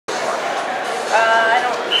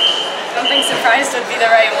surprised would be the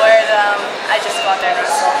right word. I just go out there and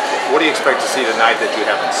wrestle. What do you expect to see tonight that you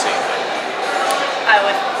haven't seen?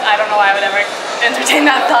 I don't know why I would ever entertain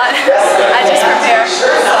that thought. I just prepare. So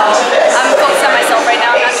I'm focused on myself right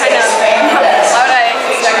now. I'm not trying to, why would I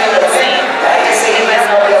expect to see just in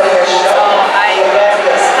myself? So I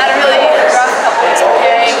had a really rough couple weeks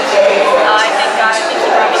preparing. I think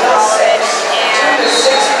he brought me through all of it. And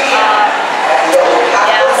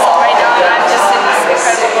yeah, so right now I'm just in this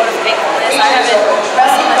incredible mode of thankfulness. I haven't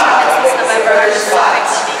wrestled in the tournament since November. I'm just so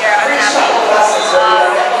thankful to be here. I'm happy.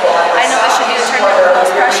 I know this should be the tournament with the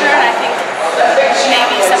most pressure, and I think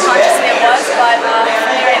maybe subconsciously it was, but for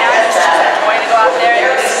me right now, it's just a joy to go out there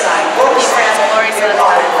and just compete for his glory, so that's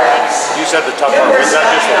what I'm doing. You said the tough part, was that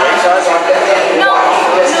just the weight size? No,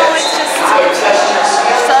 it's just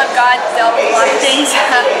God dealt with a lot of things. He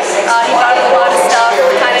brought up a lot of stuff,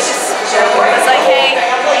 kind of just was like, hey,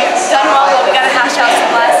 you've done well, but we got to hash out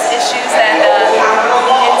some last issues, and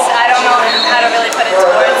I don't know how to really put it to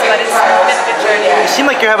words, but it's been a good journey. You seem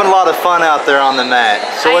like you're having a lot of fun out there on the mat.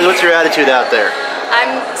 So what's your attitude out there?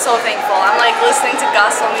 I'm so thankful. I'm like listening to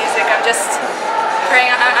gospel music. I'm just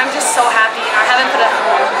praying. I'm just so happy. I haven't put a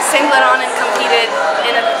singlet on and competed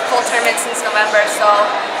in a full tournament since November.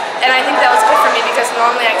 And I think that was good for me because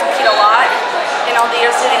normally I compete a lot in all the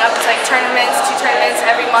years leading up. It's like tournaments, 2 tournaments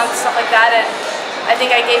every month, stuff like that. And I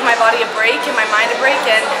think I gave my body a break and my mind a break,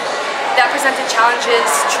 and that presented challenges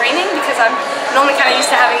training because I'm normally kind of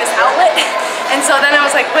used to having this outlet. And so then I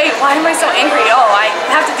was like, wait, why am I so angry? Oh, I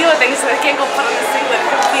have to deal with things, so I can't go put on a singlet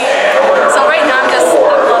and compete. So right now I'm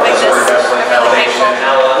loving this. I'm really thankful.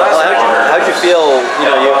 Well, how'd you feel,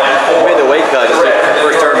 you made the weight cut, it's your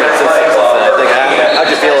first tournament since I think, how'd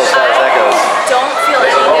you feel as far as that goes? I don't feel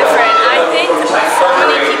any different. I think so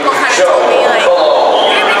many people kind of told me like,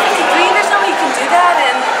 you're making 53, there's no way you can do that,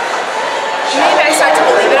 and maybe I start to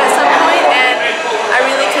believe it at some point, and I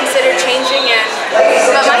really consider changing. But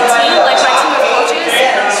my team of coaches,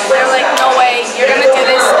 they're like, no way, you're gonna do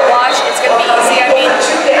this, watch, it's gonna be easy. I mean,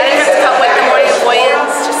 I didn't have to cut weight the morning of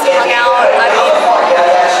weigh-ins, just hung out. I mean,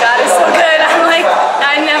 God is so good. I'm like,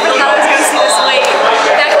 I never thought I was gonna see this weight.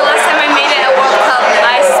 In fact, the last time I made it at World Cup,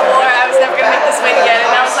 I swore I was never gonna make this weight again,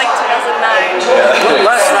 and that was like 2009.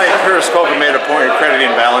 Last night, Periscope made a point of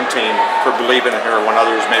crediting Valentine for believing in her when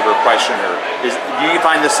others maybe questioned her. Do you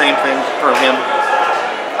find the same thing from him?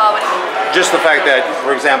 What do you mean? Just the fact that,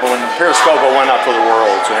 for example, when Periscope went out to the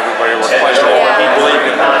world, so everybody was questioning what he believed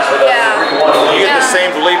in. Yeah. Do you get the same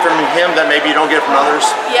belief from him that maybe you don't get from others?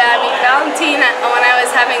 Yeah, I mean, Valentine, when I was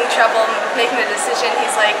having trouble making a decision,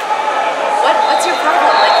 he's like, what's your problem?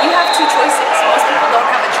 Like, you have 2 choices. Most people don't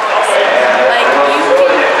have a choice. Like, you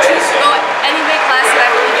can choose to go any weight class, and I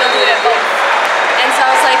believe you'll do it at both. And so I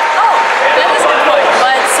was like, oh, that is a good point.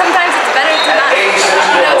 But sometimes it's better to not,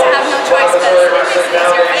 to have no choice, because it makes it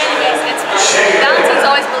easier. But anyways, Valentine's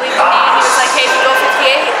always believed in me. He was like, hey, if you go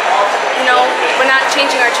 58, we're not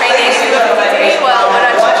changing our training. If you go 53, well, we're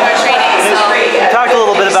not changing our training. So you talked a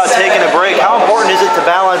little bit about taking a break. How important is it to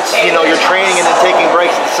balance, your training and then taking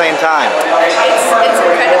breaks at the same time? It's